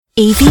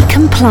EV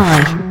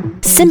Comply,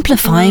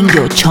 simplifying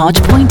your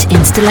charge point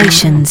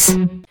installations.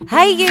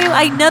 Hey you,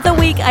 another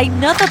week,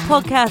 another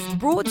podcast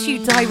brought to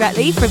you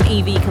directly from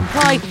EV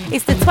Comply.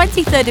 It's the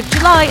 23rd of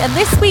July and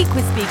this week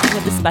we're speaking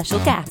with a special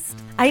guest.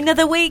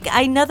 Another week,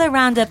 another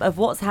roundup of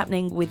what's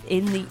happening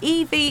within the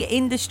EV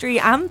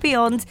industry and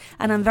beyond.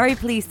 And I'm very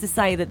pleased to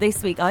say that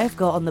this week I have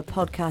got on the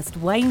podcast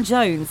Wayne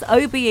Jones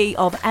OBE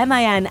of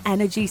MAN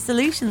Energy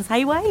Solutions.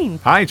 Hey Wayne.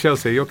 Hi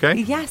Chelsea, you okay?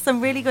 Yes, I'm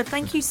really good.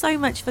 Thank you so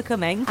much for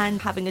coming and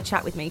having a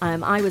chat with me.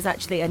 I was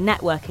actually at a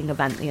networking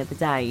event the other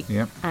day,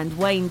 and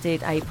Wayne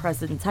did a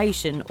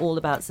presentation all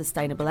about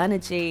sustainable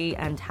energy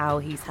and how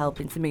he's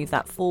helping to move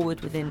that forward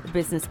within the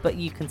business, but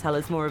you can tell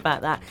us more about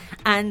that.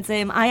 And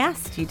I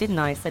asked you, didn't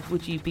I? I said,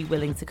 would you be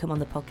willing to come on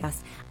the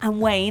podcast?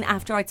 And Wayne,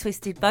 after I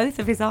twisted both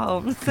of his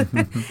arms,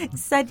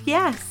 said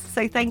yes.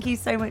 So thank you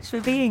so much for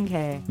being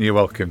here. You're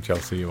welcome,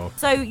 Chelsea, you're welcome.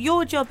 So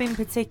your job in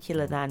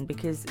particular then,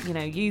 because you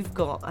know you've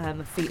got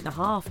a feet and a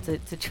half to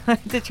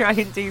try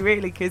and do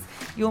really, because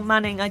you're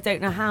manning I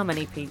don't know how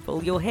many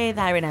people. You're here,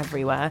 there and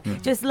everywhere.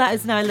 Just let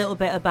us know a little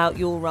bit about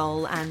your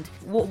role and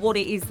what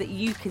it is that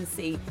you can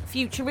see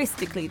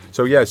futuristically.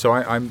 So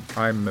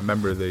I'm a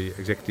member of the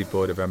executive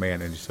board of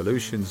MAN Energy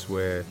Solutions.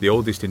 We're the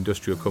oldest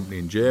industrial company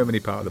in Germany,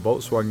 part of the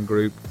Volkswagen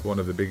Group, one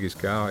of the biggest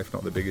car, if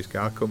not the biggest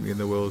car company in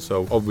the world.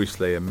 So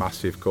obviously a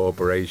massive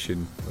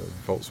corporation.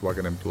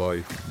 Volkswagen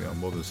employ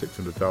more than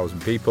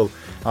 600,000 people.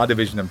 Our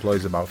division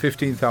employs about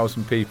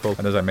 15,000 people,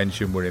 and as I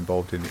mentioned, we're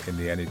involved in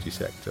the energy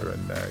sector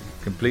and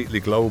completely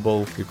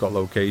global. We've got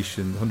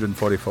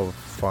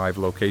 145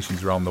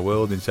 locations around the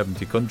world in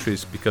 70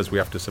 countries because we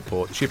have to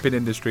support the shipping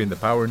industry and the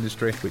power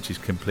industry, which is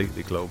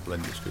completely global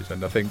industries.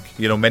 And I think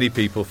many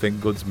people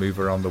think goods move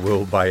around the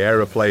world by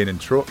aeroplane and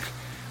truck.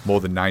 More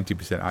than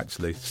 90%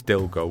 actually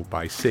still go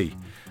by sea.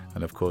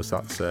 And of course,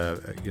 that's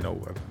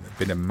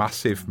been a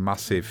massive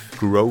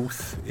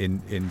growth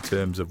in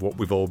terms of what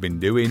we've all been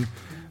doing.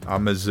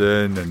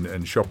 Amazon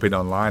and shopping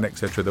online,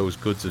 etc. Those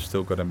goods have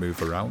still got to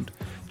move around.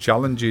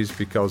 Challenges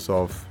because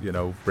of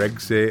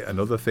Brexit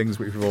and other things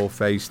we've all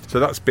faced. So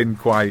that's been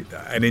quite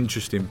an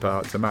interesting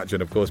part to match.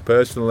 And of course,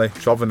 personally,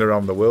 travelling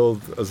around the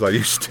world as I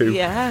used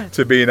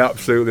to being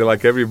absolutely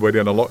like everybody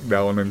on a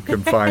lockdown and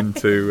confined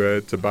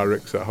to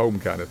barracks at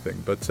home kind of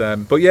thing.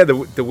 But yeah,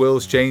 the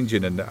world's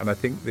changing, and I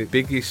think the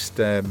biggest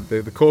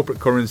the corporate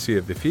currency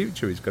of the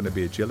future is going to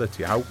be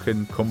agility. How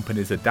can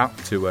companies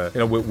adapt to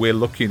we're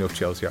lucky enough,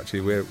 Chelsea,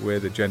 actually we're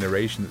the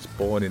generation that's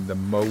born in the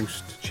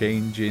most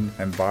changing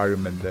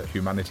environment that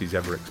humanity's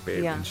ever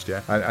experienced.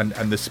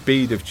 And the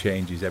speed of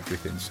change is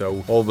everything.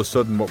 So all of a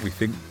sudden what we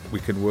think we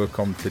can work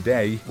on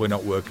today, we're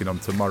not working on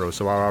tomorrow.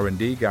 So our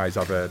R&D guys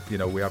have a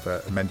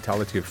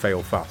mentality of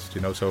fail fast.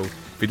 So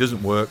if it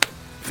doesn't work,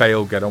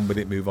 fail, get on with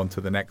it, move on to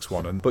the next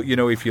one. But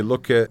if you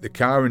look at the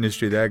car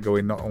industry, they're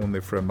going not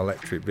only from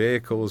electric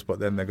vehicles, but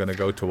then they're going to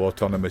go to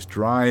autonomous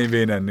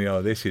driving, and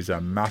this is a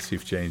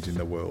massive change in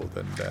the world.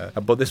 And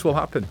but this will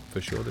happen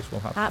for sure. This will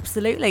happen.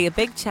 Absolutely, a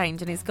big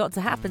change, and it's got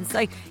to happen.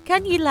 So,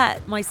 can you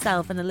let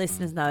myself and the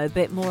listeners know a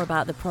bit more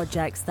about the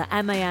projects that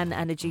MAN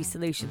Energy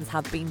Solutions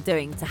have been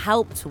doing to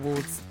help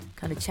towards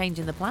kind of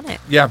changing the planet?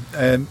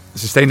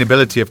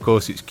 Sustainability, of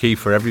course, it's key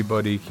for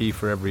everybody, key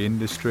for every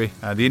industry.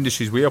 The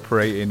industries we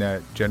operate in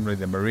are generally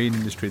the marine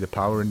industry, the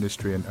power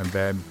industry, and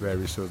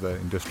various other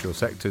industrial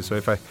sectors. So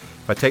if I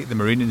take the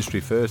marine industry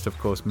first, of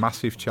course,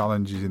 massive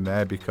challenges in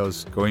there,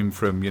 because going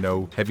from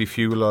heavy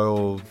fuel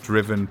oil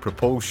driven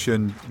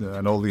propulsion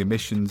and all the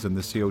emissions and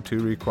the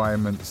CO2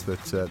 requirements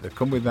that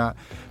come with that,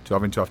 to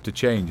having to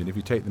change. And if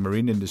you take the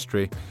marine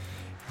industry,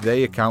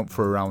 they account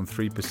for around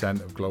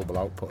 3% of global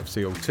output of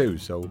CO2,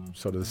 so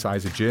sort of the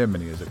size of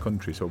Germany as a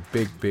country, so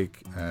big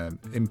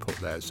input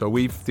there. So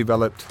we've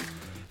developed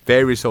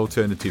various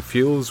alternative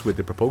fuels with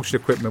the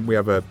propulsion equipment. We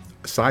have a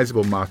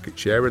sizable market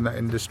share in that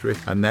industry,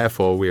 and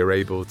therefore we are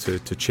able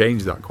to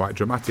change that quite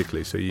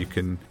dramatically. So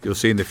you'll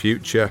see in the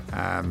future,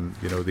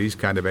 these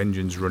kind of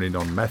engines running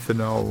on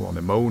methanol, on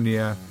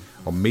ammonia,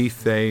 on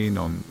methane,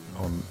 on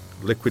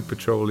liquid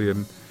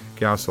petroleum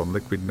gas, on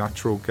liquid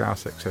natural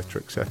gas,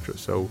 etc., etc.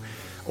 So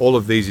all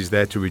of these is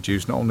there to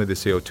reduce not only the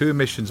CO2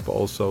 emissions, but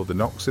also the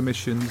NOx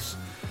emissions,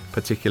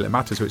 particulate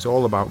matter. So it's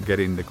all about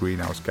getting the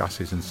greenhouse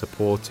gases and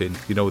supporting,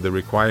 the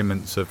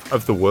requirements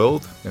of the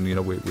world. And, we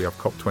have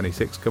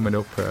COP26 coming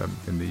up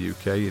in the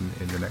UK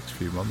in the next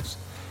few months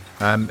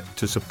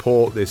to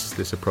support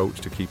this approach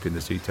to keeping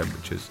the sea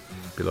temperatures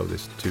below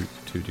this 2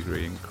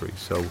 degree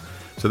increase.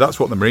 So that's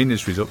what the marine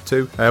industry is up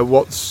to.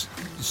 What's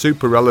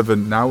super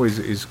relevant now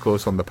is of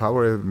course on the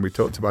power, and we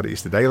talked about it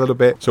yesterday a little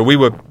bit. So we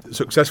were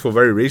successful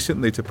very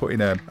recently to put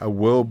in a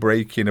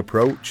world-breaking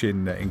approach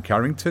in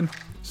Carrington.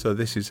 So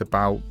this is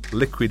about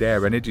liquid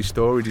air energy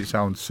storage. It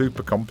sounds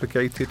super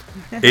complicated.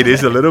 It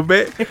is a little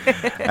bit.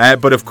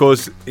 But of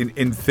course,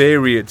 in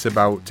theory, it's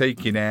about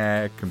taking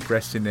air,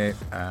 compressing it,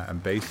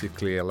 and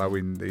basically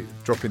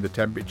dropping the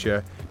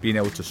temperature, being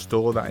able to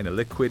store that in a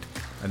liquid,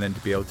 and then to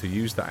be able to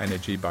use that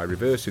energy by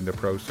reversing the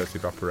process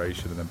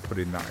evaporation and then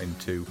putting that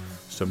into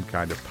some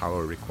kind of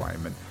power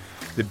requirement.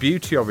 the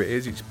beauty of it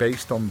is it's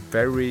based on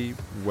very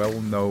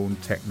well-known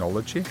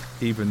technology,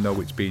 even though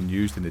it's being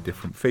used in a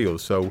different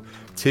field. So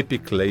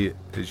typically,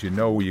 as you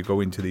know, you go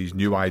into these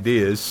new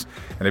ideas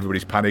and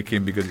everybody's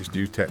panicking because it's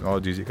new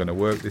technology. Is it going to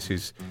work? This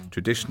is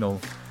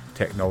traditional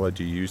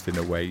technology used in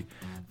a way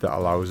that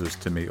allows us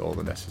to meet all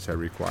the necessary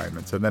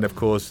requirements. And then, of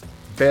course,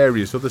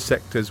 various other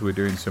sectors. We're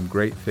doing some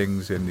great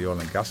things in the oil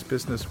and gas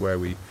business where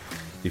we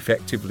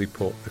effectively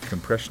put the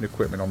compression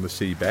equipment on the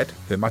seabed,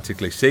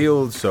 hermetically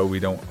sealed, so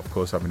we don't, of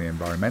course, have any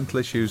environmental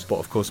issues, but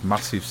of course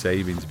massive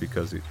savings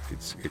because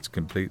it's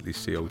completely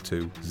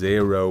CO2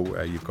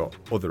 zero. You've got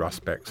other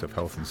aspects of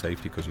health and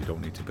safety because you don't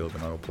need to build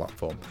an oil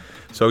platform.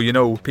 So, you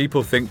know,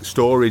 people think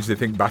storage, they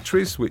think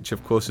batteries, which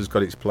of course has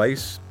got its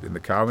place in the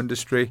car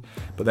industry,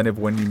 but then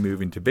when you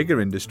move into bigger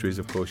industries,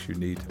 of course, you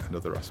need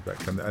another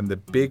aspect. And the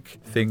big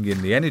thing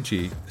in the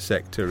energy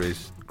sector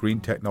is green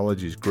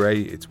technology is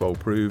great, it's well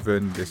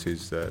proven. This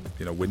is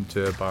wind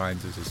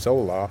turbines, this is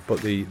solar,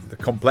 but the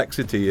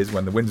complexity is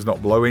when the wind's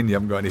not blowing, you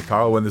haven't got any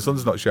power. When the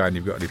sun's not shining,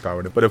 you've got any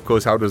power. But of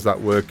course, how does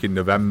that work in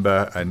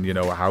November? And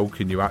how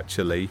can you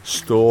actually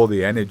store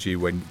the energy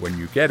when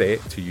you get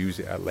it to use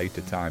it at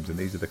later times? And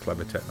these are the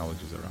clever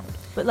technologies around.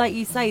 But like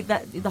you say,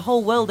 that the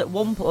whole world at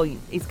one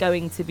point is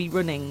going to be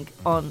running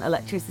on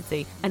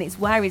electricity, and it's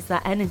where is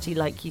that energy,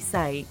 like you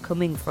say,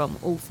 coming from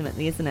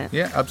ultimately, isn't it?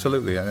 Yeah,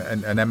 absolutely.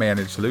 And MA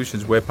Energy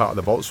Solutions, we're part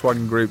of the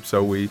Volkswagen Group,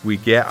 so we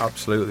get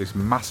absolutely this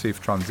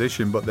massive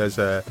transition, but there's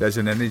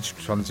an energy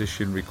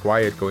transition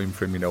required going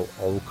from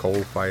old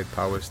coal-fired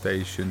power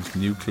stations,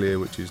 nuclear,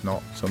 which is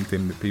not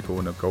something that people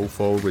want to go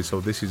forward with. So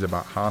this is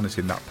about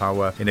harnessing that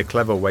power in a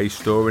clever way,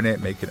 storing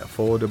it, making it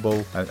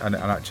affordable, and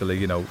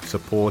actually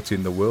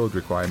supporting the world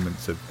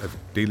requirements of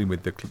dealing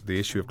with the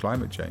issue of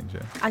climate change.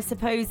 Yeah. I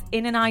suppose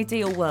in an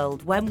ideal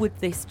world, when would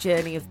this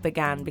journey have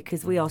began?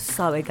 Because we are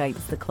so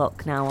against the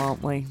clock now,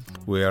 aren't we?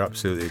 We are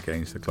absolutely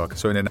against the clock.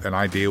 So in an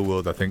ideal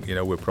world, I think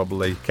we're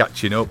probably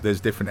catching up. There's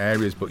different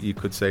areas, but you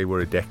could say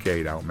we're a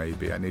decade out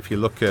maybe. And if you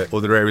look at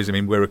other areas,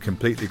 we're a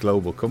completely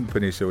global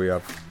company, so we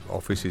have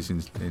offices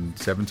in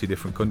 70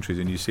 different countries,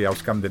 and you see how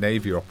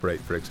Scandinavia operate,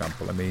 for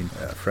example.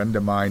 A friend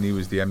of mine, he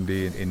was the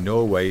MD in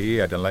Norway. He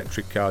had an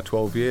electric car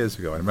 12 years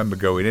ago. I remember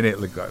going in it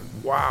like,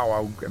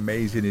 wow, how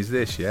amazing is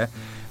this, yeah?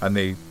 And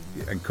they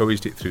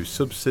encouraged it through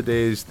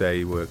subsidies.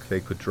 They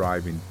could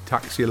drive in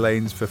taxi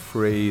lanes for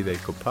free, they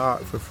could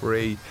park for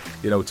free,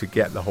 to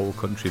get the whole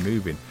country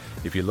moving.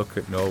 If you look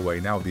at Norway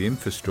now, the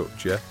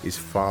infrastructure is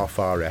far,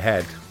 far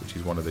ahead, which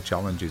is one of the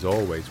challenges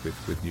always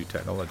with new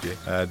technology,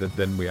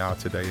 than we are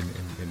today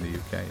in the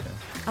UK. Yeah.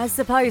 I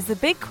suppose the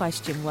big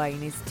question,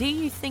 Wayne, is do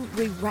you think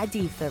we're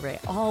ready for it?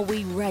 Are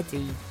we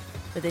ready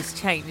for this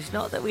change?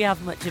 Not that we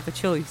have much of a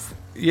choice.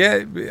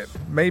 Yeah,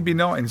 maybe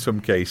not in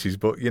some cases,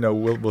 but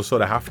we'll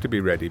sort of have to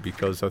be ready,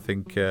 because I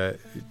think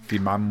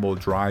demand will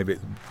drive it,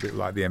 a bit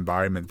like the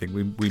environment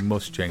thing. We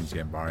must change the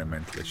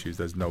environmental issues.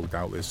 There's no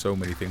doubt. There's so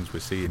many things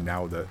we're seeing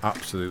now that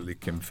absolutely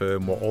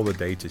confirm what all the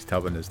data is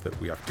telling us, that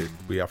we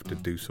have to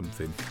do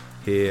something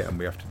here, and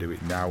we have to do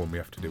it now, and we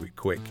have to do it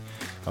quick.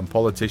 And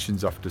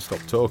politicians have to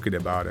stop talking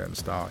about it and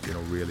start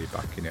really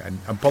backing it.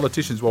 And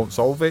politicians won't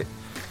solve it.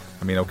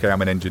 Okay,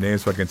 I'm an engineer,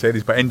 so I can say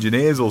this, but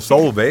engineers will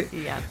solve it.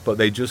 Yeah. But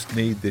they just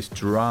need this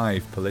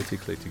drive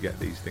politically to get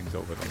these things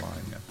over the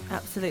line. Yeah.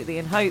 Absolutely,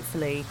 and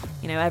hopefully,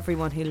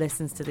 everyone who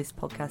listens to this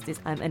podcast is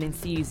an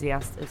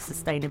enthusiast of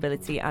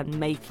sustainability and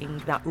making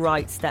that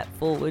right step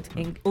forward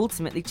in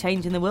ultimately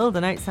changing the world.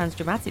 I know it sounds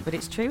dramatic, but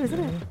it's true, isn't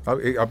it? Oh,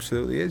 it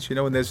absolutely is.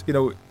 And there's,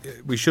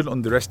 we shouldn't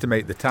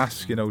underestimate the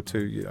task.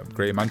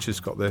 Greater Manchester's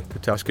got the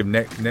task of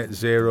net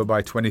zero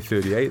by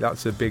 2038.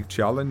 That's a big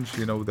challenge.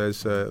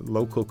 There's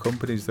local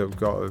companies that have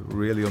got to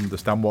really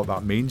understand what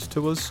that means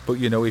to us.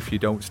 But if you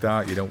don't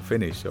start, you don't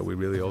finish. So we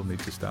really all need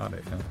to start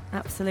it. Yeah.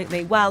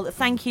 Absolutely. Well,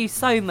 thank you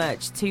so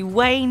much to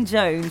Wayne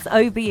Jones,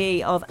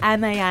 OBE of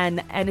MAN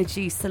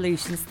Energy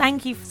Solutions.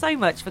 Thank you so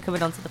much for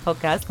coming onto the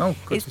podcast.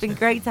 It's been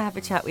great to have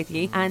a chat with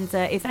you. And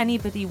if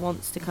anybody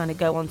wants to kind of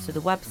go onto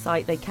the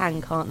website, they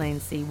can, can't they,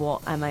 and see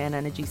what MAN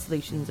Energy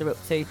Solutions are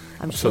up to.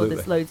 I'm sure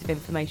there's loads of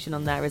information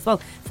on there as well.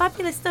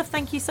 Fabulous stuff.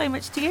 Thank you so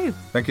much to you.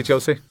 Thank you,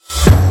 Chelsea.